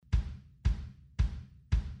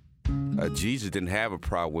Jesus didn't have a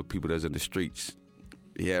problem with people that's in the streets.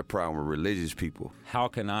 He had a problem with religious people. How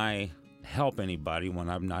can I help anybody when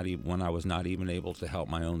I was not even able to help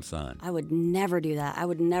my own son? I would never do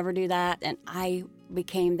that. And I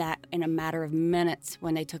became that in a matter of minutes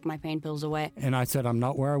when they took my pain pills away. And I said, I'm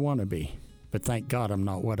not where I want to be, but thank God I'm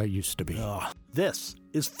not what I used to be. This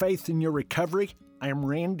is Faith in Your Recovery. I am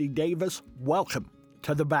Randy Davis. Welcome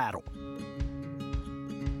to the battle.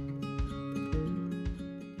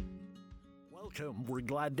 Welcome. We're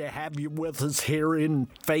glad to have you with us here in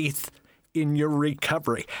Faith in Your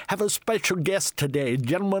Recovery. Have a special guest today, a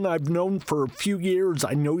gentleman I've known for a few years.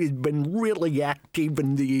 I know he's been really active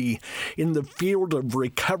in the field of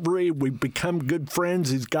recovery. We've become good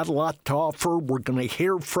friends. He's got a lot to offer. We're going to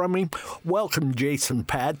hear from him. Welcome, Jason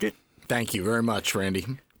Padgett. Thank you very much, Randy.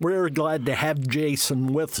 We're glad to have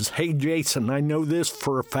Jason with us. Hey, Jason, I know this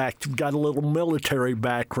for a fact. You've got a little military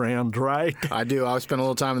background, right? I do. I spent a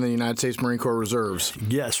little time in the United States Marine Corps Reserves.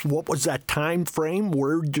 Yes. What was that time frame?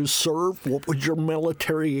 Where did you serve? What was your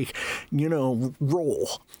military, role?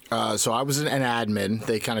 So I was an admin.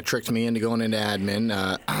 They kind of tricked me into going into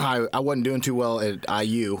admin. I wasn't doing too well at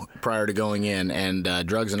IU prior to going in, and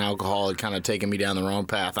drugs and alcohol had kind of taken me down the wrong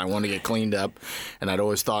path. I wanted to get cleaned up, and I'd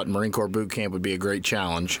always thought Marine Corps boot camp would be a great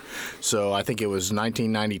challenge. So I think it was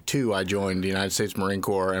 1992 I joined the United States Marine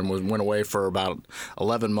Corps and went away for about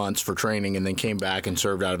 11 months for training, and then came back and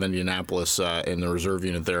served out of Indianapolis in the reserve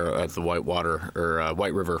unit there at the White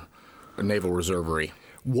River Naval Reservery.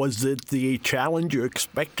 Was it the challenge you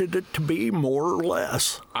expected it to be, more or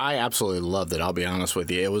less? I absolutely loved it, I'll be honest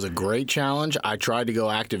with you. It was a great challenge. I tried to go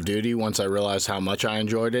active duty once I realized how much I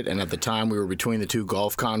enjoyed it, and at the time we were between the two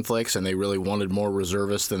Gulf conflicts, and they really wanted more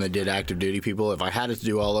reservists than they did active duty people. If I had it to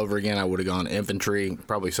do all over again, I would have gone infantry,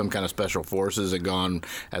 probably some kind of special forces, and gone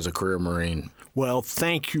as a career Marine. Well,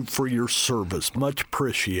 thank you for your service. Much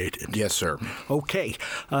appreciated. Yes, sir. Okay.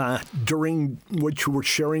 During what you were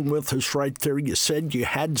sharing with us right there, you said you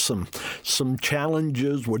had some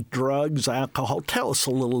challenges with drugs, alcohol. Tell us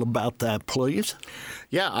a little about that, please.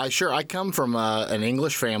 Yeah, I come from an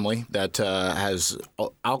English family that has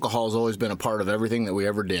alcohol has always been a part of everything that we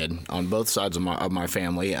ever did on both sides of my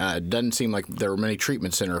family. It doesn't seem like there were many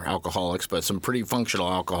treatment center alcoholics, but some pretty functional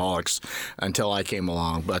alcoholics until I came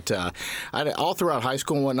along. But all throughout high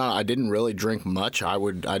school and whatnot, I didn't really drink much. I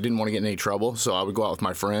didn't want to get in any trouble, so I would go out with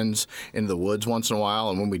my friends into the woods once in a while.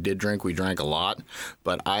 And when we did drink, we drank a lot.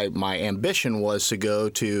 But my ambition was to go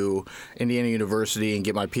to Indiana University and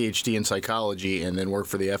get my PhD in psychology, and then work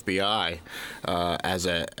for the FBI as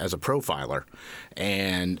a profiler.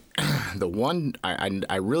 And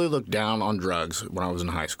I really looked down on drugs when I was in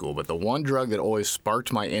high school, but the one drug that always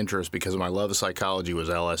sparked my interest because of my love of psychology was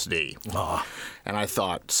LSD. And I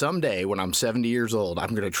thought, someday when I'm 70 years old, I'm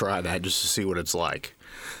going to try that just to see what it's like.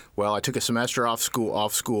 Well, I took a semester off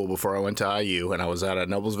school before I went to IU, and I was at a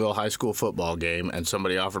Noblesville High School football game, and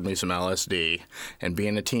somebody offered me some LSD. And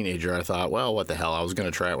being a teenager, I thought, well, what the hell? I was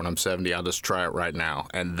going to try it when I'm 70. I'll just try it right now.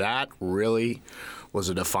 And that really was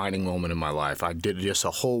a defining moment in my life. I did just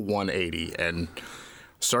a whole 180 and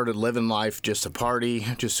started living life just to party,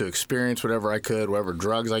 just to experience whatever I could, whatever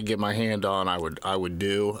drugs I could get my hand on, I would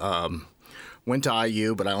do. Went to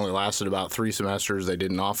IU, but I only lasted about 3 semesters. They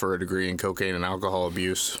didn't offer a degree in cocaine and alcohol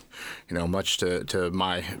abuse, much to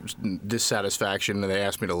my dissatisfaction. They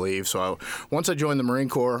asked me to leave. So once I joined the Marine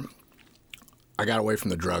Corps, I got away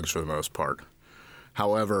from the drugs for the most part.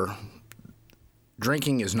 However,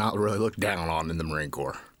 drinking is not really looked down on in the Marine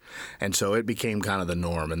Corps. And so it became kind of the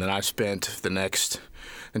norm. And then I spent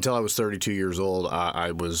until I was 32 years old,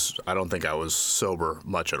 I don't think I was sober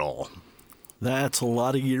much at all. That's a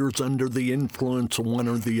lot of years under the influence of one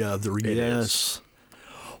or the other. It yes. Is.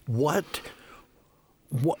 What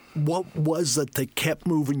was it that kept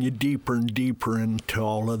moving you deeper and deeper into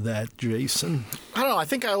all of that, Jason? I don't know. I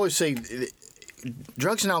think I always say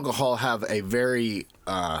drugs and alcohol have a very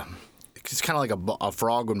it's kind of like a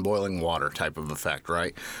frog in boiling water type of effect,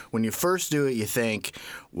 right? When you first do it, you think,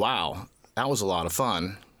 wow, that was a lot of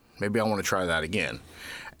fun. Maybe I want to try that again.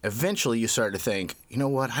 Eventually, you start to think, you know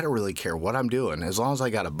what, I don't really care what I'm doing. As long as I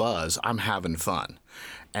got a buzz, I'm having fun.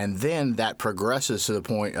 And then that progresses to the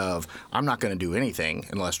point of, I'm not going to do anything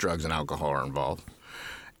unless drugs and alcohol are involved.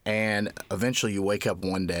 And eventually you wake up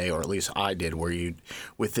one day, or at least I did,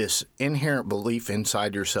 with this inherent belief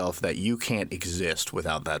inside yourself that you can't exist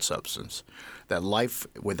without that substance. That life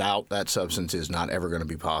without that substance is not ever going to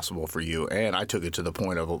be possible for you. And I took it to the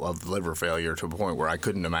point of liver failure, to a point where I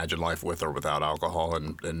couldn't imagine life with or without alcohol,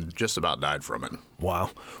 and just about died from it. Wow.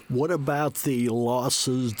 What about the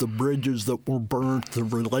losses, the bridges that were burnt, the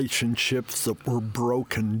relationships that were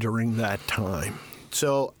broken during that time?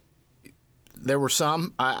 So There were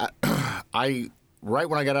some. I right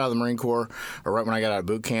when I got out of the Marine Corps, or right when I got out of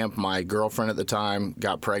boot camp, my girlfriend at the time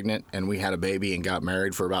got pregnant, and we had a baby and got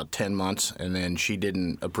married for about 10 months, and then she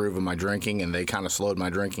didn't approve of my drinking, and they kind of slowed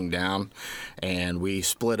my drinking down, and we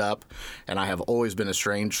split up, and I have always been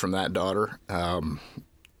estranged from that daughter.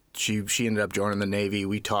 She ended up joining the Navy.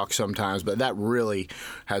 We talk sometimes, but that really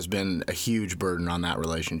has been a huge burden on that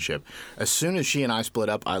relationship. As soon as she and I split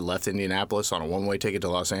up, I left Indianapolis on a one-way ticket to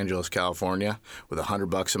Los Angeles, California with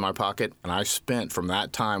 $100 in my pocket. And I spent from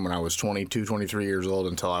that time when I was 22, 23 years old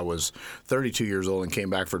until I was 32 years old and came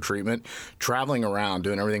back for treatment, traveling around,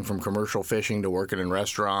 doing everything from commercial fishing to working in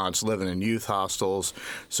restaurants, living in youth hostels.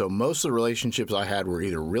 So most of the relationships I had were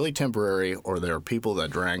either really temporary or there are people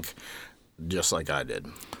that drank just like I did.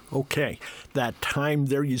 Okay, that time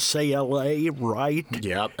there, you say L.A., right?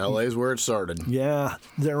 Yep, L.A. is where it started. Yeah,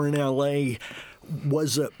 there in L.A.,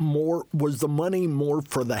 was the money more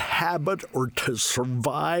for the habit or to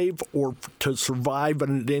survive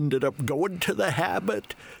and it ended up going to the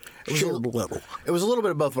habit? Share a little. It was a little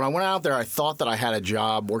bit of both. When I went out there, I thought that I had a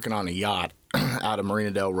job working on a yacht out of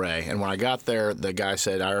Marina Del Rey. And when I got there, the guy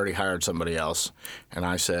said, I already hired somebody else. And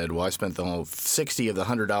I said, well, I spent the whole 60 of the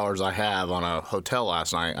 $100 I have on a hotel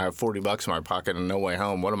last night. I have $40 in my pocket and no way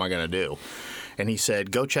home. What am I going to do? And he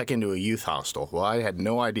said, go check into a youth hostel. Well, I had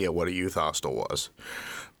no idea what a youth hostel was.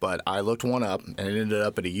 But I looked one up, and it ended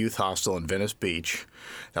up at a youth hostel in Venice Beach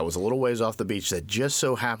that was a little ways off the beach that just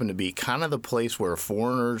so happened to be kind of the place where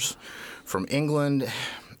foreigners from England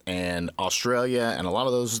and Australia and a lot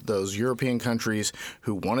of those European countries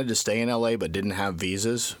who wanted to stay in L.A. but didn't have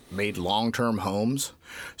visas made long-term homes.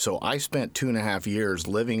 So I spent 2.5 years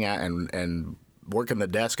living at and working the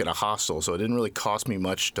desk at a hostel, so it didn't really cost me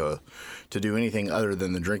much to do anything other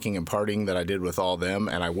than the drinking and partying that I did with all them,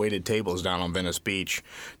 and I waited tables down on Venice Beach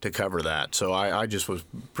to cover that. So I just was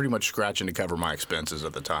pretty much scratching to cover my expenses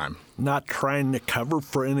at the time. Not trying to cover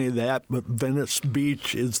for any of that, but Venice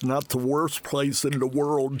Beach is not the worst place in the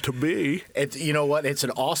world to be. You know what? It's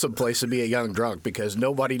an awesome place to be a young drunk because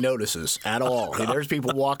nobody notices at all. There's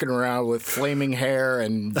people walking around with flaming hair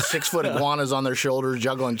and 6-foot iguanas on their shoulders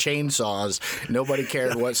juggling chainsaws. Nobody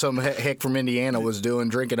cared what some hick from Indiana was doing,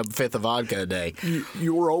 drinking a fifth of vodka a day.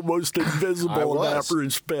 You were almost invisible in that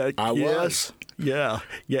respect. I was. Yeah.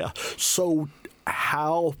 So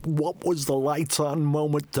what was the lights on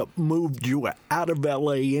moment that moved you out of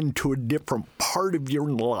L.A. into a different part of your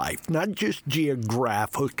life? Not just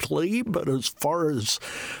geographically, but as far as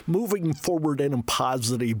moving forward in a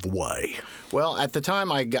positive way. Well, at the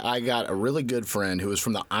time, I got a really good friend who was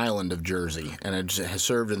from the island of Jersey and had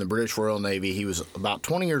served in the British Royal Navy. He was about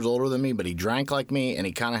 20 years older than me, but he drank like me, and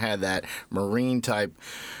he kind of had that Marine type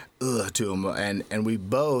to him. And we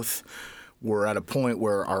both were at a point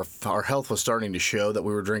where our health was starting to show that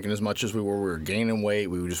we were drinking as much as we were. We were gaining weight.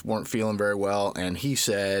 We just weren't feeling very well. And he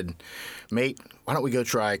said, mate, why don't we go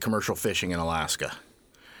try commercial fishing in Alaska?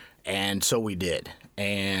 And so we did.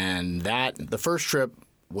 And the first trip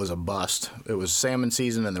was a bust. It was salmon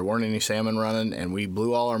season, and there weren't any salmon running. And we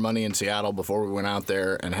blew all our money in Seattle before we went out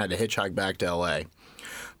there and had to hitchhike back to L.A.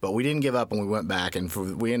 But we didn't give up, and we went back. And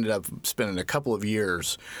we ended up spending a couple of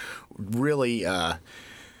years really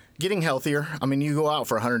getting healthier. I mean, you go out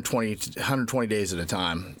for 120 days at a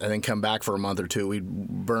time and then come back for a month or two. We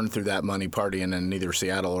burned through that money partying in either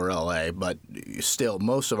Seattle or L.A., but still,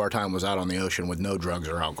 most of our time was out on the ocean with no drugs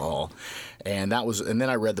or alcohol. And then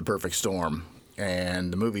I read The Perfect Storm,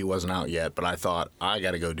 and the movie wasn't out yet, but I thought, I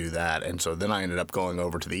got to go do that. And so then I ended up going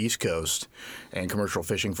over to the East Coast and commercial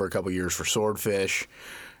fishing for a couple years for swordfish.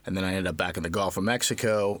 And then I ended up back in the Gulf of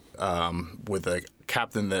Mexico with a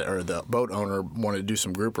captain the boat owner wanted to do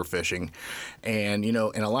some grouper fishing. And, in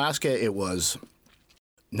Alaska, it was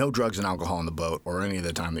no drugs and alcohol on the boat or any of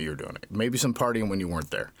the time that you were doing it. Maybe some partying when you weren't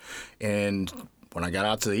there. And when I got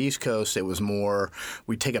out to the East Coast, it was more,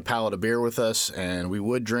 we'd take a pallet of beer with us, and we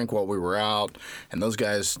would drink while we were out. And those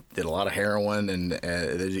guys did a lot of heroin, and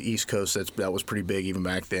the East Coast, that was pretty big even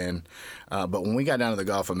back then. But when we got down to the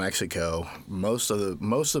Gulf of Mexico, most of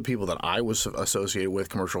the people that I was associated with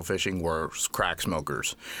commercial fishing were crack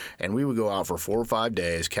smokers. And we would go out for 4 or 5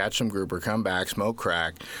 days, catch some grouper, come back, smoke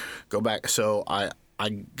crack, go back. So I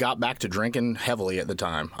got back to drinking heavily at the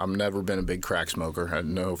time. I've never been a big crack smoker.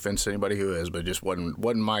 No offense to anybody who is, but it just wasn't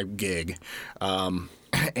my gig.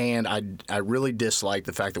 And I really disliked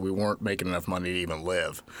the fact that we weren't making enough money to even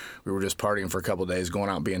live. We were just partying for a couple of days, going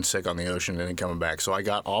out being sick on the ocean, and then coming back. So I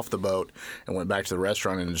got off the boat and went back to the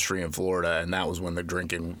restaurant industry in Florida, and that was when the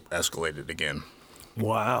drinking escalated again.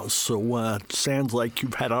 Wow, so sounds like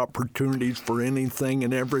you've had opportunities for anything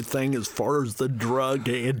and everything as far as the drug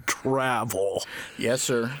and travel. Yes,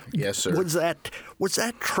 sir. Yes, sir. Was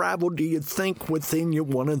that travel, do you think, within you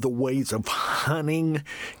one of the ways of hunting,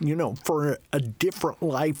 for a different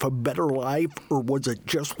life, a better life, or was it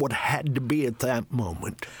just what had to be at that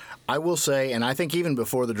moment? I will say, and I think even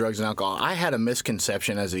before the drugs and alcohol, I had a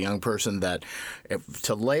misconception as a young person that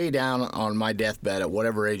to lay down on my deathbed at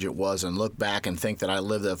whatever age it was and look back and think that I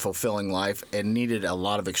lived a fulfilling life, it needed a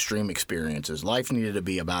lot of extreme experiences. Life needed to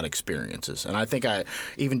be about experiences. And I think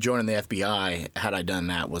even joining the FBI, had I done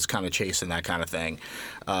that, was kind of chasing that kind of thing.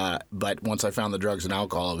 But once I found the drugs and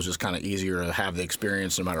alcohol, it was just kind of easier to have the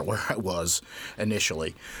experience no matter where I was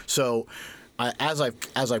initially. So as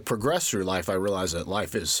I progressed through life, I realized that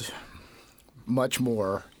life is much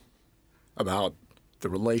more about the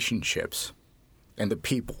relationships and the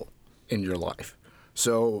people in your life.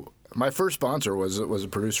 So my first sponsor was a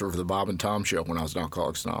producer of the Bob and Tom Show when I was in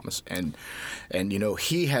Alcoholics Anonymous, and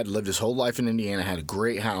he had lived his whole life in Indiana, had a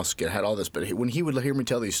great house, had all this, but when he would hear me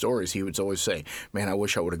tell these stories, he would always say, "Man, I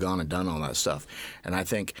wish I would have gone and done all that stuff." And I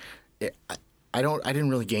think I didn't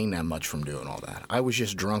really gain that much from doing all that. I was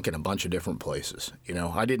just drunk in a bunch of different places.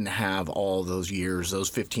 I didn't have all those years, those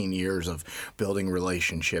 15 years of building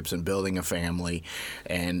relationships and building a family,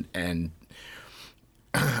 and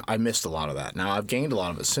I missed a lot of that. Now, I've gained a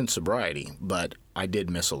lot of it since sobriety, but I did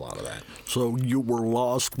miss a lot of that. So you were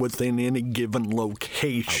lost within any given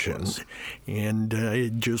location, and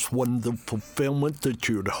it just wasn't the fulfillment that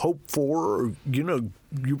you'd hoped for, or,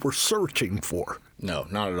 you were searching for. No,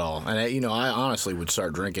 not at all. And, I honestly would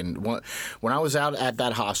start drinking. When I was out at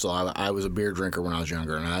that hostel, I was a beer drinker when I was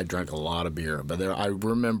younger, and I drank a lot of beer. But I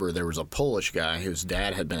remember there was a Polish guy whose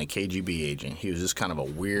dad had been a KGB agent. He was just kind of a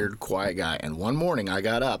weird, quiet guy. And one morning I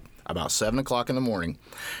got up about 7 o'clock in the morning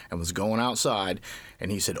and was going outside,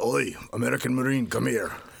 and he said, "Oi, American Marine, come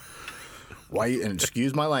here. Why?" And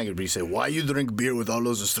excuse my language, but he said, "Why you drink beer with all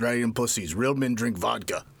those Australian pussies? Real men drink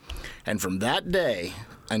vodka." And from that day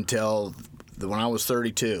until when I was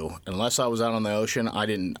 32, unless I was out on the ocean, I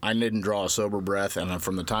didn't draw a sober breath. And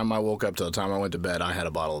from the time I woke up to the time I went to bed, I had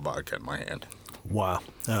a bottle of vodka in my hand. Wow.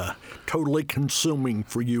 Totally consuming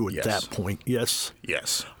for you at that point, yes?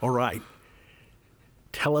 Yes. All right.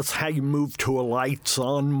 Tell us how you moved to a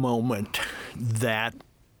lights-on moment that,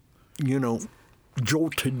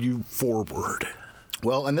 jolted you forward.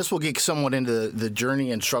 Well, and this will get somewhat into the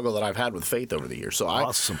journey and struggle that I've had with faith over the years. So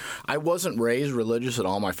Awesome. I wasn't raised religious at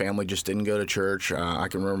all. My family just didn't go to church. I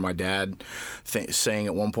can remember my dad saying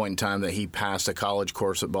at one point in time that he passed a college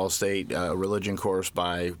course at Ball State, a religion course,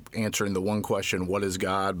 by answering the one question, "What is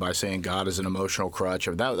God?" by saying God is an emotional crutch.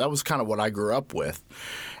 That was kind of what I grew up with.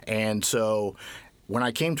 And so when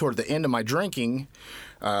I came toward the end of my drinking,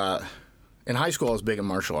 in high school, I was big in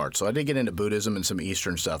martial arts, so I did get into Buddhism and some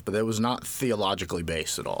Eastern stuff, but it was not theologically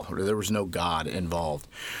based at all. There was no God involved,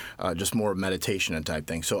 just more meditation and type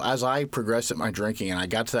thing. So as I progressed at my drinking and I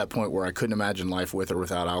got to that point where I couldn't imagine life with or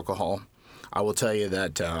without alcohol, I will tell you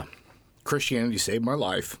that Christianity saved my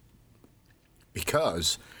life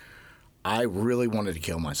because I really wanted to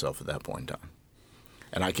kill myself at that point in time.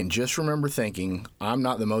 And I can just remember thinking, I'm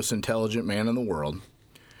not the most intelligent man in the world.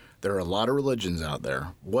 There are a lot of religions out there.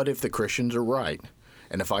 What if the Christians are right?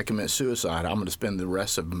 And if I commit suicide, I'm going to spend the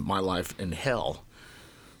rest of my life in hell,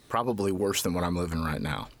 probably worse than what I'm living right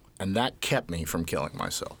now. And that kept me from killing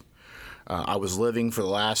myself. I was living for the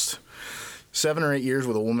last 7 or 8 years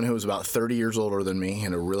with a woman who was about 30 years older than me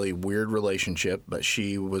in a really weird relationship, but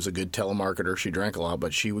she was a good telemarketer. She drank a lot,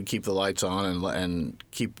 but she would keep the lights on and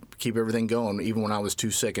keep everything going even when I was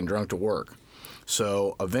too sick and drunk to work.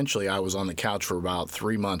 So eventually I was on the couch for about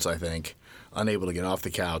 3 months, I think, unable to get off the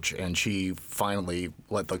couch, and she finally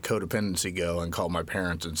let the codependency go and called my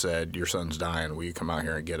parents and said, "Your son's dying. Will you come out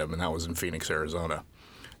here and get him?" And that was in Phoenix, Arizona.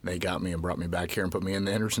 They got me and brought me back here and put me in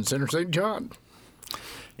the Anderson Center St. John.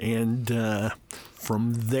 And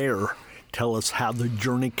from there, tell us how the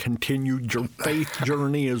journey continued, your faith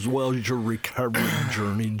journey as well as your recovery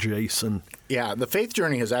journey, Jason. Yeah, the faith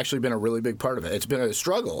journey has actually been a really big part of it. It's been a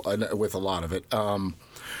struggle with a lot of it.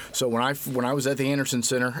 So when I was at the Anderson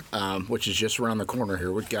Center, which is just around the corner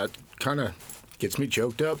here, which kind of gets me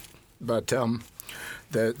choked up, but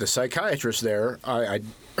the psychiatrist there,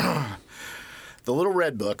 the Little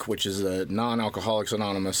Red Book, which is a non-Alcoholics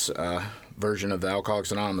Anonymous version of the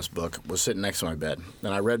Alcoholics Anonymous book, was sitting next to my bed.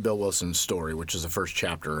 And I read Bill Wilson's story, which is the first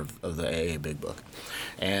chapter of the AA Big Book.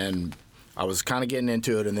 And I was kind of getting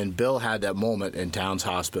into it, and then Bill had that moment in Towns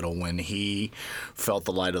Hospital when he felt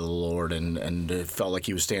the light of the Lord, and it felt like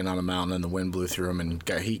he was standing on a mountain, and the wind blew through him, and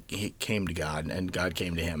he came to God, and God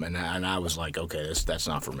came to him, and I was like, okay, that's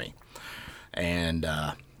not for me. And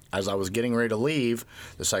as I was getting ready to leave,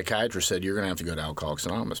 the psychiatrist said, you're going to have to go to Alcoholics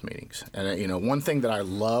Anonymous meetings. And, one thing that I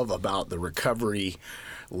love about the recovery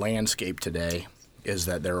landscape today is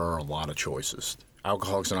that there are a lot of choices.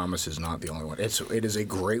 Alcoholics Anonymous is not the only one. It is a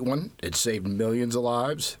great one. It saved millions of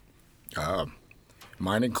lives,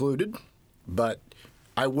 mine included. But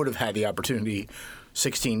I would have had the opportunity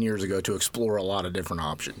 16 years ago to explore a lot of different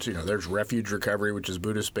options. There's Refuge Recovery, which is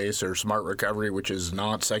Buddhist-based, or Smart Recovery, which is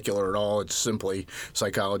not secular at all. It's simply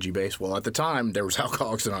psychology-based. Well, at the time, there was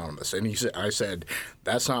Alcoholics Anonymous. And I said,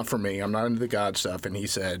 that's not for me. I'm not into the God stuff. And he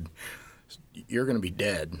said, you're going to be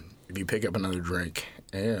dead if you pick up another drink.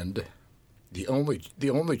 And the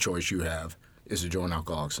only choice you have is to join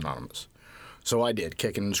Alcoholics Anonymous. So I did,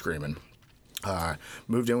 kicking and screaming.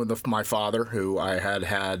 Moved in with my father, who I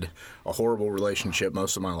had a horrible relationship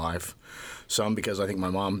most of my life. Some because I think my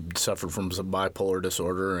mom suffered from some bipolar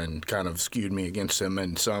disorder and kind of skewed me against him,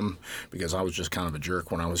 and some because I was just kind of a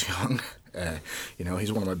jerk when I was young.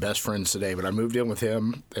 He's one of my best friends today, but I moved in with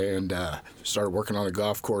him and started working on a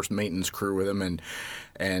golf course maintenance crew with him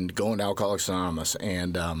and going to Alcoholics Anonymous.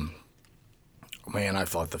 And man, I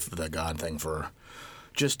fought the God thing for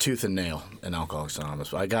just tooth and nail in Alcoholics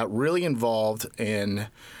Anonymous. I got really involved in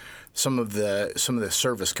some of the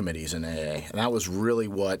service committees in AA, and that was really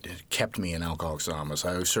what kept me in Alcoholics Anonymous.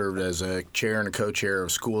 I served as a chair and a co-chair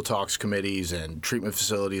of school talks committees and treatment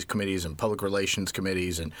facilities committees and public relations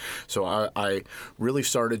committees, and so I really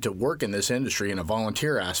started to work in this industry in a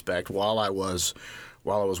volunteer aspect while I was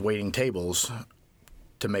waiting tables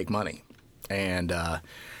to make money. And a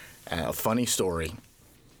funny story.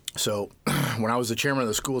 So when I was the chairman of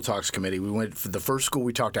the school talks committee, the first school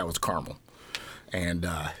we talked at was Carmel. And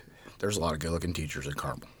there's a lot of good-looking teachers in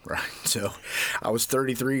Carmel, right? So I was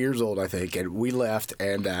 33 years old, I think, and we left,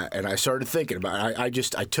 and I started thinking about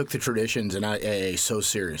it. I took the traditions and AA so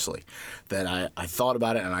seriously that I thought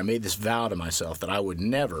about it, and I made this vow to myself that I would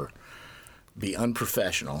never be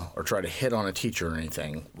unprofessional or try to hit on a teacher or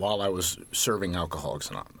anything while I was serving Alcoholics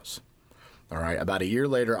Anonymous. All right. About a year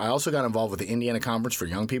later, I also got involved with the Indiana Conference for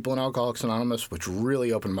Young People in Alcoholics Anonymous, which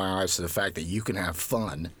really opened my eyes to the fact that you can have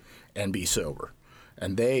fun and be sober.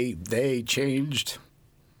 And they changed.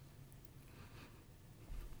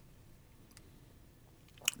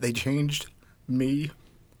 They changed me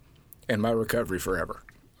and my recovery forever.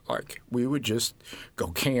 Like, we would just go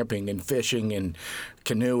camping and fishing and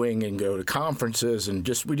canoeing and go to conferences and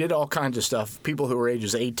we did all kinds of stuff. People who were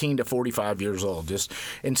ages 18 to 45 years old, just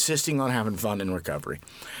insisting on having fun in recovery.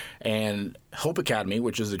 And Hope Academy,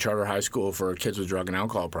 which is the charter high school for kids with drug and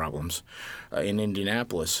alcohol problems in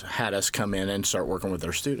Indianapolis, had us come in and start working with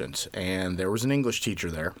their students. And there was an English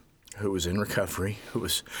teacher there who was in recovery, who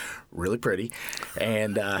was really pretty,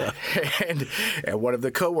 and one of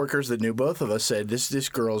the coworkers that knew both of us said, "This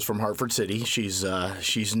girl's from Hartford City. She's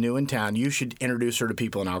new in town. You should introduce her to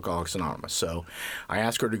people in Alcoholics Anonymous." So I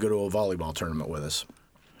asked her to go to a volleyball tournament with us.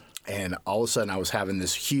 And all of a sudden, I was having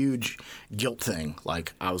this huge guilt thing.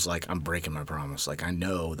 Like, I was like, I'm breaking my promise. Like, I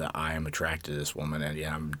know that I am attracted to this woman, and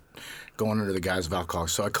I'm going under the guise of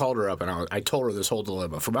alcoholics. So I called her up, and I told her this whole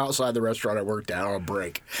dilemma from outside the restaurant I worked at on a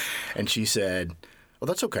break. And she said, well,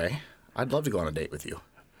 that's okay. I'd love to go on a date with you.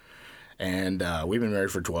 And we've been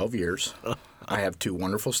married for 12 years. I have 2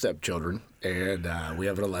 wonderful stepchildren, and we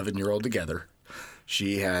have an 11-year-old together.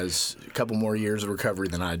 She has a couple more years of recovery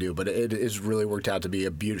than I do, but it has really worked out to be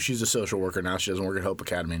a beautiful. She's a social worker now. She doesn't work at Hope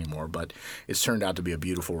Academy anymore, but it's turned out to be a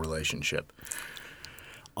beautiful relationship.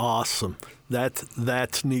 Awesome.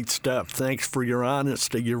 That's neat stuff. Thanks for your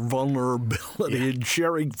honesty, your vulnerability, and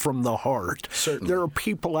sharing from the heart. Certainly. There are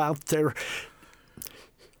people out there.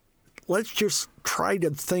 Let's just try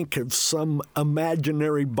to think of some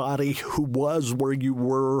imaginary body who was where you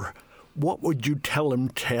were. What would you tell them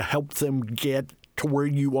to help them get to where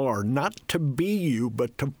you are? Not to be you,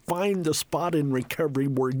 but to find the spot in recovery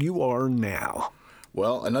where you are now.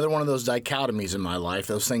 Well, another one of those dichotomies in my life,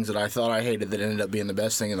 those things that I thought I hated that ended up being the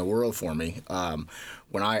best thing in the world for me.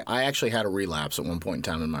 When I actually had a relapse at one point in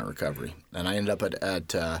time in my recovery, and I ended up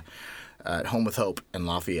at Home with Hope in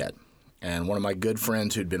Lafayette. And one of my good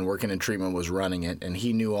friends who'd been working in treatment was running it, and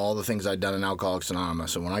he knew all the things I'd done in Alcoholics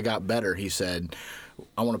Anonymous. And when I got better, he said,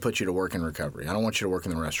 I want to put you to work in recovery. I don't want you to work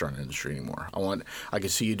in the restaurant industry anymore. I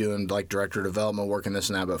could see you doing like director of development work and this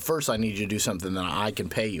and that, but first I need you to do something that I can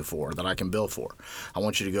pay you for, that I can bill for. I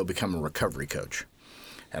want you to go become a recovery coach.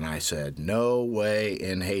 And I said, no way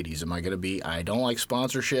in Hades am I going to be. I don't like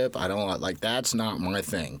sponsorship. I don't like that's not my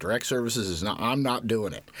thing. Direct services is not. I'm not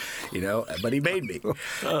doing it, But he made me,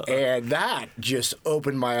 and that just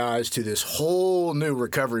opened my eyes to this whole new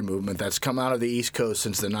recovery movement that's come out of the East Coast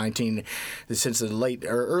since the late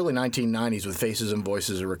or early 1990s with Faces and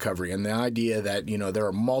Voices of Recovery, and the idea that there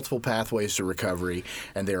are multiple pathways to recovery,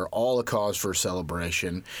 and they are all a cause for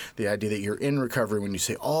celebration. The idea that you're in recovery when you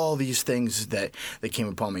say all these things that came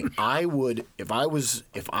upon me. I would, if I was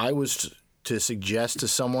to suggest to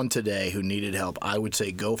someone today who needed help, I would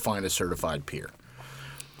say go find a certified peer.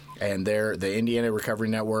 And the Indiana Recovery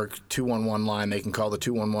Network 211 line, they can call the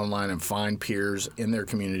 211 line and find peers in their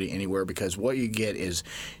community anywhere, because what you get is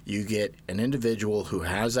you get an individual who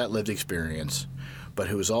has that lived experience, but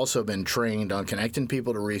who has also been trained on connecting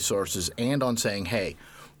people to resources and on saying, hey,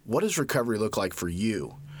 what does recovery look like for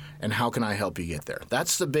you? And how can I help you get there?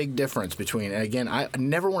 That's the big difference between, and again, I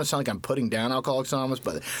never want to sound like I'm putting down Alcoholics Anonymous,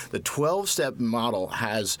 but the 12-step model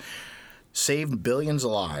has saved billions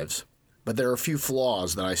of lives, but there are a few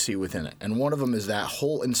flaws that I see within it. And one of them is that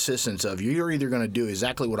whole insistence of you're either going to do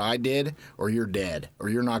exactly what I did or you're dead or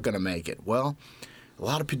you're not going to make it. Well, a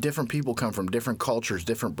lot of different people come from different cultures,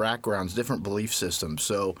 different backgrounds, different belief systems.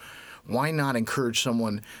 So why not encourage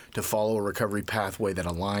someone to follow a recovery pathway that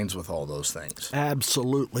aligns with all those things?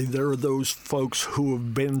 Absolutely. There are those folks who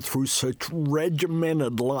have been through such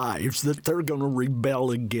regimented lives that they're going to rebel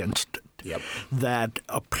against it. Yep. That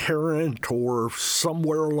a parent or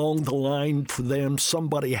somewhere along the line for them,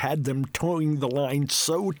 somebody had them towing the line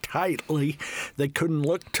so tightly they couldn't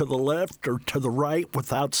look to the left or to the right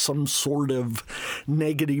without some sort of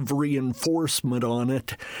negative reinforcement on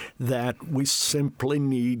it, that we simply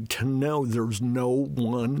need to know there's no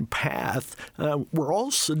one path. We're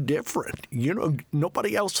all so different.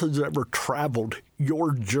 Nobody else has ever traveled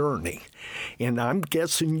your journey. And I'm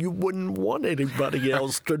guessing you wouldn't want anybody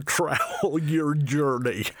else to travel your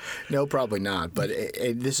journey. No, probably not. But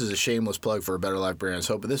this is a shameless plug for A Better Life Brianna's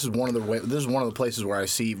Hope. But this is one of the places where I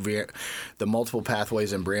see the multiple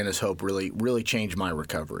pathways in Brianna's Hope really changed my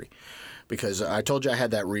recovery. Because I told you I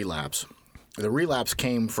had that relapse. The relapse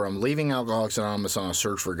came from leaving Alcoholics Anonymous on a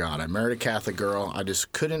search for God. I married a Catholic girl. I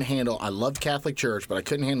just couldn't handle. I loved Catholic Church, but I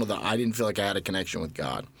couldn't handle that. I didn't feel like I had a connection with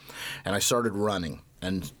God, and I started running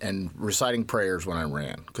and reciting prayers when I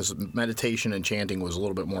ran, because meditation and chanting was a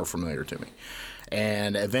little bit more familiar to me.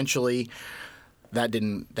 And eventually, that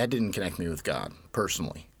didn't connect me with God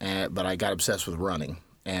personally. But I got obsessed with running.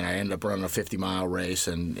 And I ended up running a 50-mile race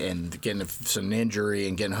and getting some injury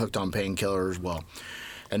and getting hooked on painkillers.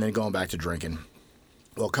 And then going back to drinking.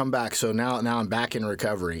 Well, come back. So now I'm back in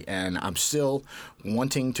recovery, and I'm still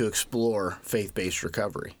wanting to explore faith-based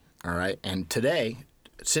recovery. All right. And today,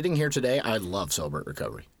 sitting here today, I love Celebrate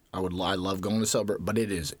Recovery. I love going to Celebrate, but it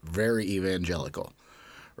is very evangelical.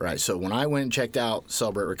 Right. So when I went and checked out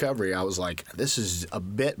Celebrate Recovery, I was like, this is a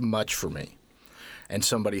bit much for me. And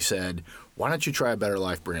somebody said, why don't you try A Better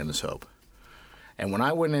Life Brianna's Hope? And when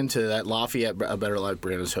I went into that Lafayette A Better Life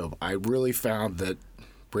Brianna's Hope, I really found that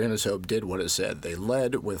Brianna's Hope did what it said. They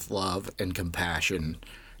led with love and compassion,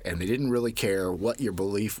 and they didn't really care what your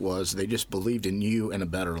belief was. They just believed in you and a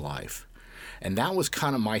better life. And that was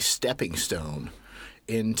kind of my stepping stone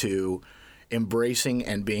into embracing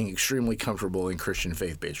and being extremely comfortable in Christian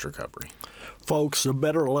faith-based recovery. Folks, A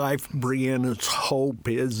Better Life Brianna's Hope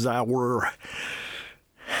is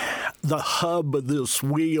the hub of this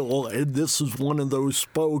wheel, and this is one of those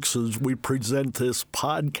spokes as we present this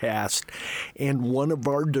podcast. And one of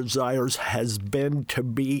our desires has been to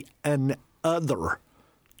be an other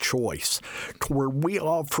choice, to where we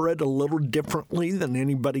offer it a little differently than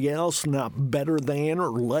anybody else, not better than or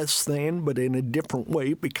less than, but in a different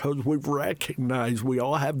way, because we've recognized we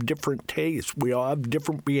all have different tastes, we all have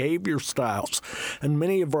different behavior styles, and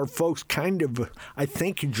many of our folks kind of, I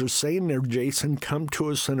think as you're saying there, Jason, come to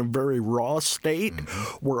us in a very raw state.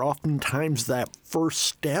 We're oftentimes that first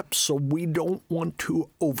step, so we don't want to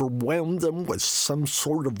overwhelm them with some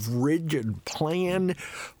sort of rigid plan.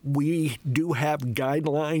 We do have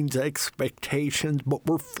guidelines, expectations, but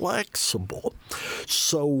we're flexible.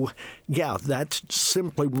 So, yeah, that's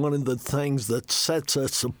simply one of the things that sets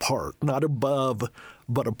us apart, not above,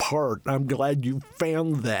 but apart. I'm glad you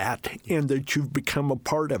found that and that you've become a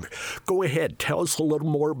part of it. Go ahead, tell us a little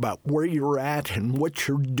more about where you're at and what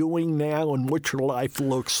you're doing now and what your life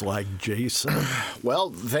looks like, Jason. Well,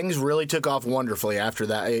 things really took off wonderfully after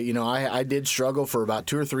that. I did struggle for about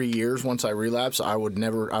 2 or 3 years once I relapsed. I would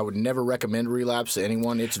never recommend relapse to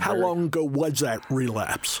anyone. How long ago was that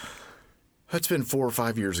relapse? That's been 4 or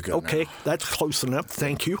 5 years ago Okay, now. that's close enough.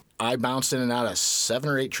 Thank you. I bounced in and out of 7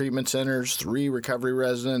 or 8 treatment centers, 3 recovery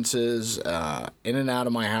residences, in and out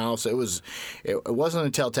of my house. It wasn't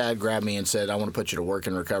until Tad grabbed me and said, I want to put you to work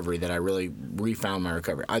in recovery, that I really refound my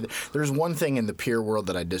recovery. There's one thing in the peer world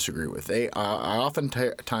that I disagree with. I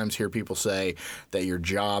oftentimes hear people say that your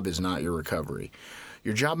job is not your recovery.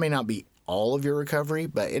 Your job may not be all of your recovery,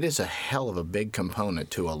 but it is a hell of a big component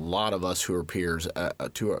to a lot of us who are peers.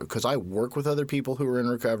 Because I work with other people who are in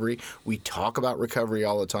recovery. We talk about recovery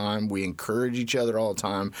all the time. We encourage each other all the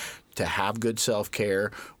time to have good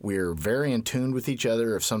self-care. We're very in tune with each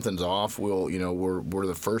other. If something's off, we're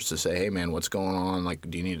the first to say, hey man, what's going on? Like,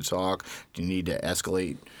 do you need to talk? Do you need to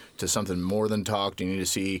escalate to something more than talk? Do you need to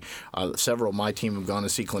see several of my team have gone to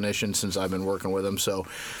see clinicians since I've been working with them. So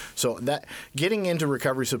that getting into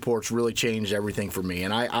recovery support's really changed everything for me.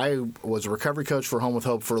 And I was a recovery coach for Home with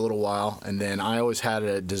Hope for a little while, and then I always had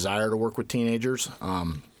a desire to work with teenagers.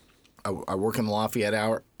 I work in the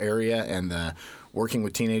Lafayette area, and working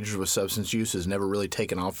with teenagers with substance use has never really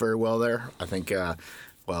taken off very well there. I think,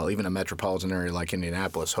 even a metropolitan area like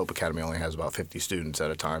Indianapolis, Hope Academy only has about 50 students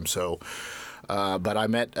at a time. So, but I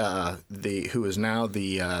met who is now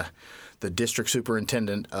the district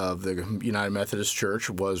superintendent of the United Methodist Church,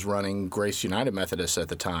 was running Grace United Methodist at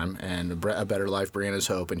the time, and A Better Life, Brianna's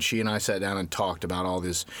Hope. And she and I sat down and talked about all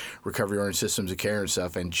these recovery-oriented systems of care and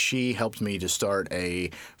stuff. And she helped me to start a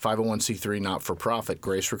 501c3 not-for-profit,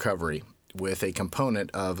 Grace Recovery, with a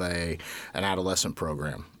component of an adolescent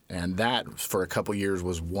program. And that, for a couple years,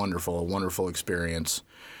 was wonderful, a wonderful experience.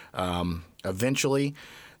 Eventually,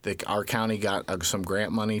 our county got some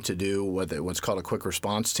grant money to do what's called a quick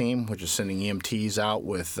response team, which is sending EMTs out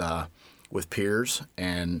with peers,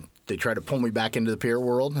 and they tried to pull me back into the peer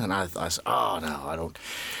world, and I said, oh no, I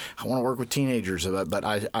want to work with teenagers. But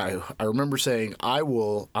I remember saying, I'm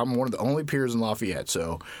one of the only peers in Lafayette,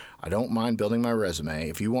 so I don't mind building my resume.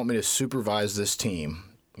 If you want me to supervise this team,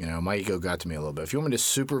 my ego got to me a little bit. If you want me to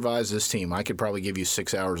supervise this team, I could probably give you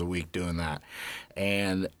 6 hours a week doing that.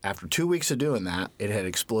 And after 2 weeks of doing that, it had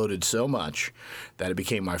exploded so much that it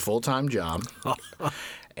became my full-time job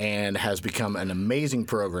and has become an amazing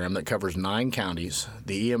program that covers 9 counties.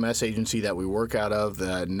 The EMS agency that we work out of,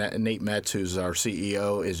 Nate Metz, who's our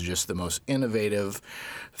CEO, is just the most innovative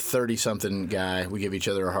 30-something guy. We give each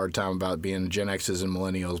other a hard time about being Gen X's and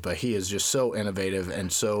millennials, but he is just so innovative,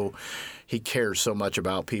 and he cares so much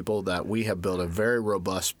about people that we have built a very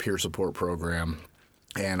robust peer support program.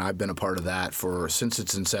 And I've been a part of that since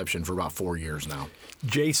its inception for about 4 years now.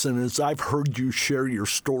 Jason, as I've heard you share your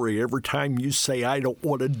story, every time you say, I don't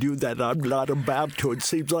want to do that, I'm not about to, it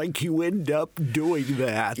seems like you end up doing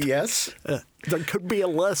that. Yes. There could be a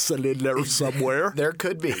lesson in there somewhere. There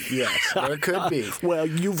could be, yes. There could be. Well,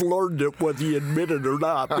 you've learned it whether you admit it or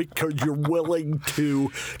not, because you're willing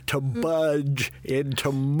to budge and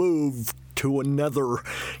to move to another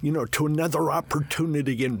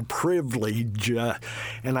opportunity and privilege.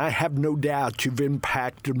 And I have no doubt you've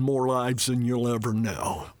impacted more lives than you'll ever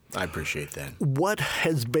know. I appreciate that. What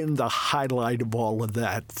has been the highlight of all of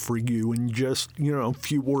that for you in just, a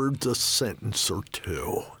few words, a sentence or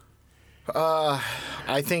two?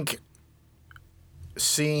 I think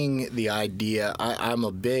seeing the idea, I'm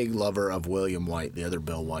a big lover of William White, the other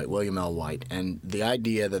Bill White, William L. White, and the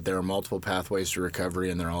idea that there are multiple pathways to recovery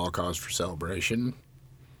and they're all cause for celebration.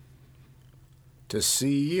 To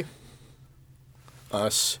see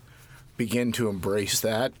us begin to embrace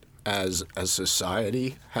that as a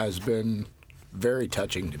society has been very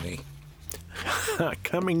touching to me.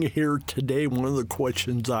 Coming here today, one of the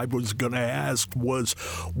questions I was going to ask was,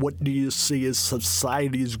 what do you see as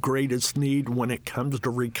society's greatest need when it comes to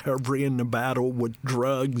recovery and the battle with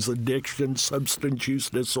drugs, addiction, substance use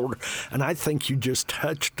disorder? And I think you just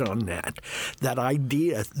touched on that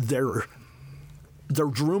idea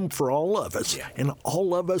there's room for all of us, and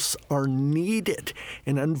all of us are needed.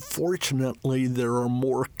 And unfortunately, there are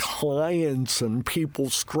more clients and people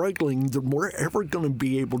struggling than we're ever going to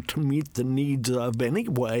be able to meet the needs of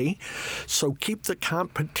anyway. So keep the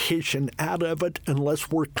competition out of it unless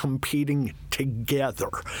we're competing together,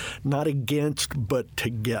 not against, but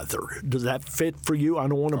together. Does that fit for you? I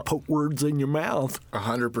don't want to put words in your mouth.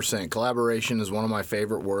 100%. Collaboration is one of my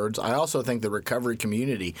favorite words. I also think the recovery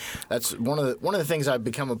community, that's one of the things I've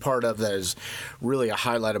become a part of that is really a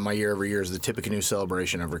highlight of my year every year is the Tippecanoe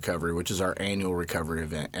Celebration of Recovery, which is our annual recovery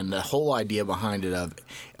event. And the whole idea behind it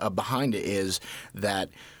is that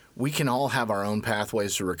we can all have our own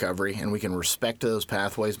pathways to recovery, and we can respect those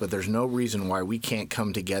pathways, but there's no reason why we can't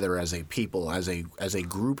come together as a people, as a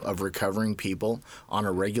group of recovering people on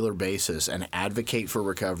a regular basis and advocate for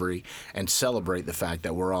recovery and celebrate the fact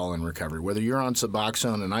that we're all in recovery. Whether you're on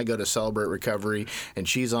Suboxone and I go to Celebrate Recovery and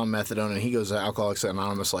she's on methadone and he goes to Alcoholics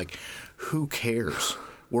Anonymous, like, who cares?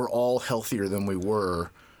 We're all healthier than we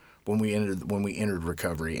were when we entered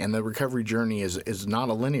recovery, and the recovery journey is not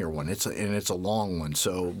a linear one. It's a long one.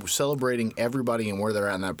 So celebrating everybody and where they're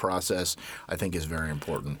at in that process, I think, is very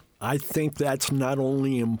important. I think that's not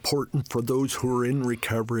only important for those who are in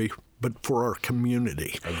recovery, but for our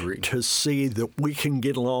community. Agreed. To see that we can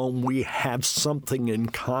get along, we have something in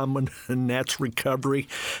common, and that's recovery.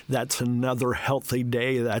 That's another healthy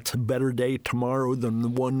day. That's a better day tomorrow than the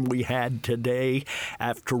one we had today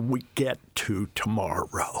after we get to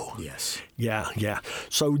tomorrow. Yes. Yeah.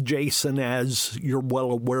 So, Jason, as you're well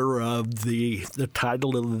aware of, the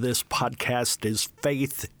title of this podcast is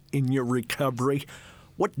Faith in Your Recovery.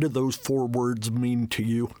 What do those 4 words mean to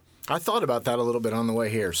you? I thought about that a little bit on the way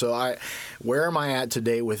here. So where am I at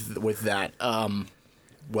today with that?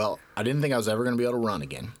 Well, I didn't think I was ever going to be able to run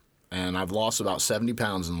again. And I've lost about 70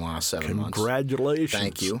 pounds in the last 7 months. Congratulations.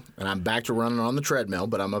 Thank you. And I'm back to running on the treadmill,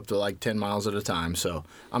 but I'm up to like 10 miles at a time. So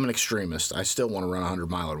I'm an extremist. I still want to run a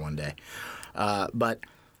 100-miler one day. But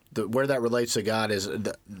where that relates to God is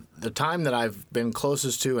the time that I've been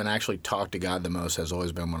closest to and actually talked to God the most has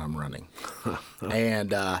always been when I'm running.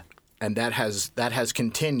 And that has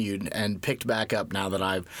continued and picked back up now that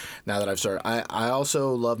I've started. I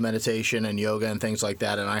also love meditation and yoga and things like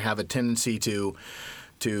that, and I have a tendency to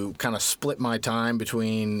kind of split my time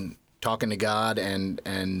between talking to God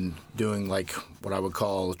and doing like what I would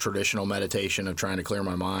call traditional meditation of trying to clear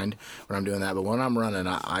my mind when I'm doing that. But when I'm running,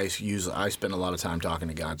 I spend a lot of time talking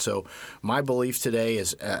to God. So my belief today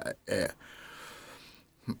is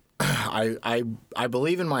I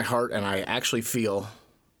believe in my heart, and I actually feel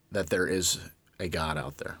that there is a God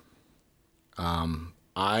out there.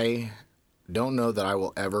 I don't know that I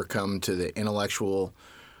will ever come to the intellectual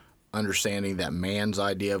understanding that man's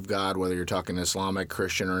idea of God, whether you're talking Islamic,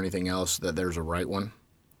 Christian, or anything else, that there's a right one.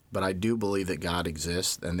 But I do believe that God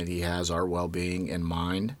exists and that he has our well-being in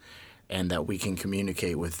mind, and that we can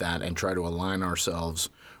communicate with that and try to align ourselves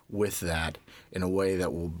with that in a way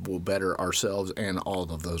that will better ourselves and all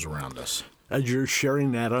of those around us. As you're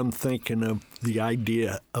sharing that, I'm thinking of the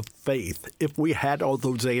idea of faith. If we had all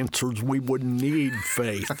those answers, we wouldn't need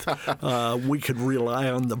faith. We could rely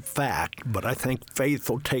on the fact, but I think faith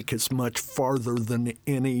will take us much farther than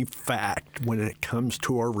any fact when it comes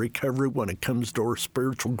to our recovery, when it comes to our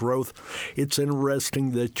spiritual growth. It's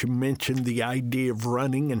interesting that you mentioned the idea of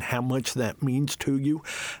running and how much that means to you.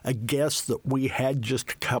 A guest that we had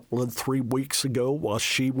just a couple of 3 weeks ago while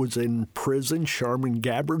she was in prison, Charmin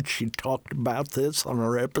Gabbard, she talked about this on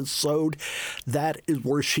our episode. That is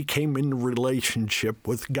where she came into relationship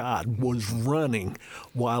with God, was running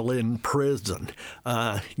while in prison.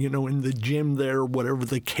 In the gym there, whatever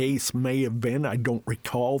the case may have been, I don't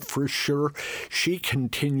recall for sure. She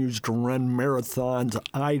continues to run marathons,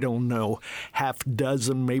 I don't know, half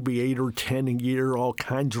dozen, maybe 8 or 10 a year, all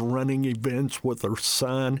kinds of running events with her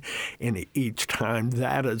son. And each time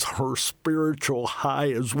that is her spiritual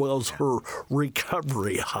high as well as her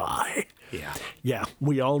recovery high. Yeah,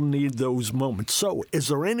 we all need those moments. So, is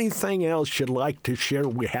there anything else you'd like to share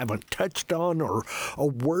we haven't touched on, or a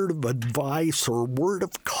word of advice or a word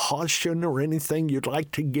of caution or anything you'd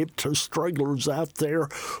like to give to strugglers out there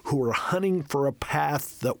who are hunting for a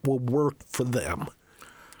path that will work for them?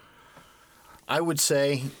 I would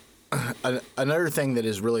say another thing that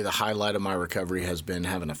is really the highlight of my recovery has been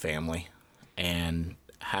having a family and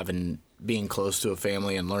being close to a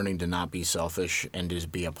family and learning to not be selfish and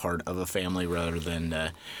just be a part of a family rather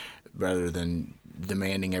than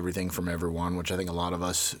demanding everything from everyone, which I think a lot of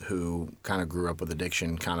us who kind of grew up with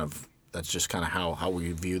addiction that's just kind of how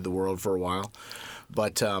we viewed the world for a while.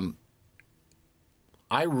 But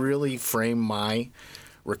I really frame my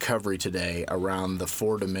recovery today around the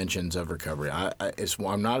 4 dimensions of recovery.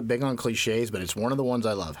 I'm not big on cliches, but it's one of the ones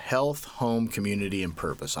I love: health, home, community, and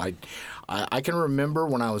purpose. I can remember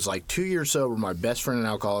when I was like 2 years sober, my best friend in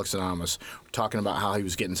Alcoholics Anonymous talking about how he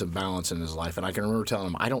was getting some balance in his life, and I can remember telling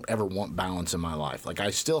him, I don't ever want balance in my life. Like,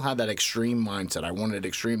 I still had that extreme mindset. I wanted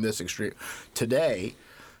extreme this, extreme. Today,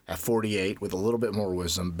 at 48, with a little bit more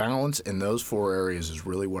wisdom, balance in those 4 areas is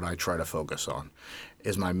really what I try to focus on.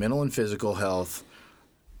 Is my mental and physical health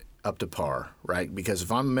up to par, right? Because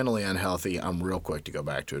if I'm mentally unhealthy, I'm real quick to go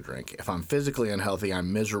back to a drink. If I'm physically unhealthy,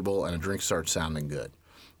 I'm miserable, and a drink starts sounding good.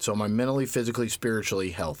 So am I mentally, physically,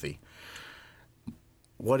 spiritually healthy?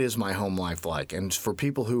 what is my home life like? And for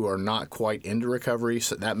people who are not quite into recovery,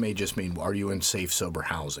 so that may just mean, are you in safe, sober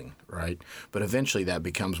housing, right? But eventually that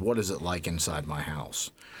becomes, what is it like inside my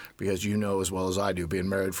house? Because you know as well as I do, being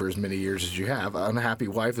married for as many years as you have, an unhappy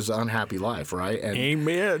wife is an unhappy life, right? And,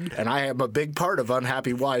 Amen. And I am a big part of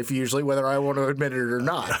unhappy wife, usually, whether I want to admit it or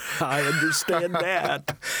not. I understand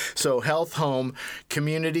that. So health, home,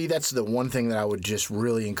 community, that's the one thing that I would just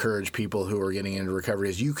really encourage people who are getting into recovery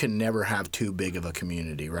is you can never have too big of a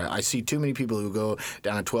community, right? I see too many people who go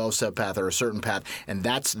down a 12-step path or a certain path, and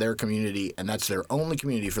that's their community, and that's their only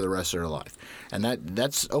community for the rest of their life. And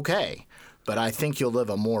that's okay. But I think you'll live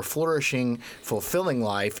a more flourishing, fulfilling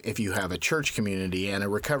life if you have a church community and a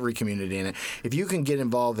recovery community in it. If you can get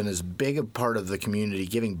involved in as big a part of the community,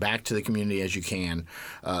 giving back to the community as you can,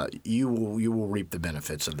 you will reap the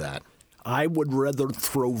benefits of that. I would rather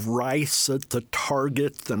throw rice at the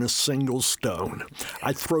target than a single stone.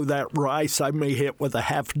 I throw that rice, I may hit with a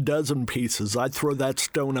half dozen pieces. I throw that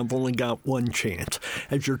stone, I've only got one chance.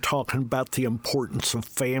 As you're talking about the importance of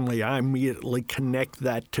family, I immediately connect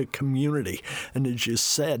that to community. And as you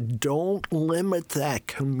said, don't limit that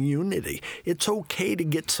community. It's okay to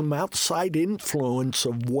get some outside influence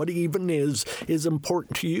of what even is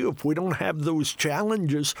important to you. If we don't have those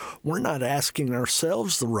challenges, we're not asking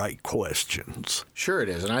ourselves the right questions. Sure it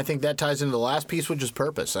is. And I think that ties into the last piece, which is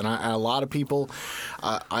purpose. And a lot of people,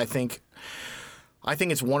 I think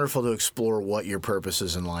it's wonderful to explore what your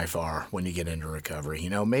purposes in life are when you get into recovery. You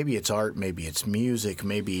know, maybe it's art, maybe it's music,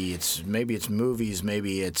 maybe it's movies,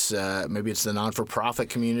 maybe it's the non-for-profit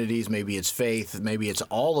communities, maybe it's faith, maybe it's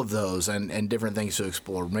all of those and different things to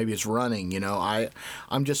explore. Maybe it's running. You know,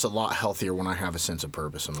 I'm just a lot healthier when I have a sense of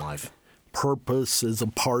purpose in life. Purpose is a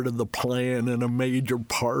part of the plan and a major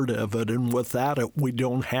part of it, and without it, we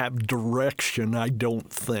don't have direction, I don't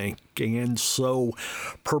think. And so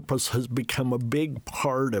purpose has become a big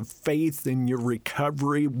part of faith in your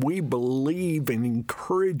recovery. We believe in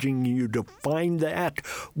encouraging you to find that.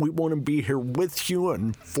 We want to be here with you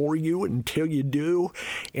and for you until you do.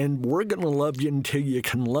 And we're going to love you until you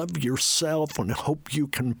can love yourself, and hope you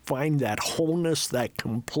can find that wholeness, that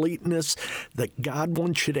completeness that God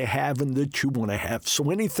wants you to have and that you want to have. So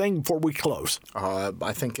anything before we close?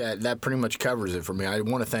 I think that pretty much covers it for me. I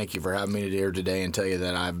want to thank you for having me here today and tell you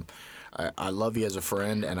that I love you as a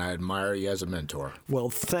friend, and I admire you as a mentor. Well,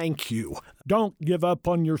 thank you. Don't give up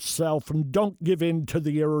on yourself, and don't give in to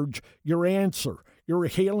the urge. Your answer, your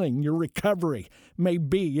healing, your recovery may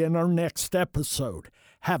be in our next episode.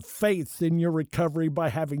 Have faith in your recovery by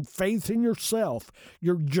having faith in yourself,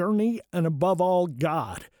 your journey, and above all,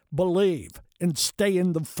 God. Believe and stay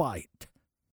in the fight.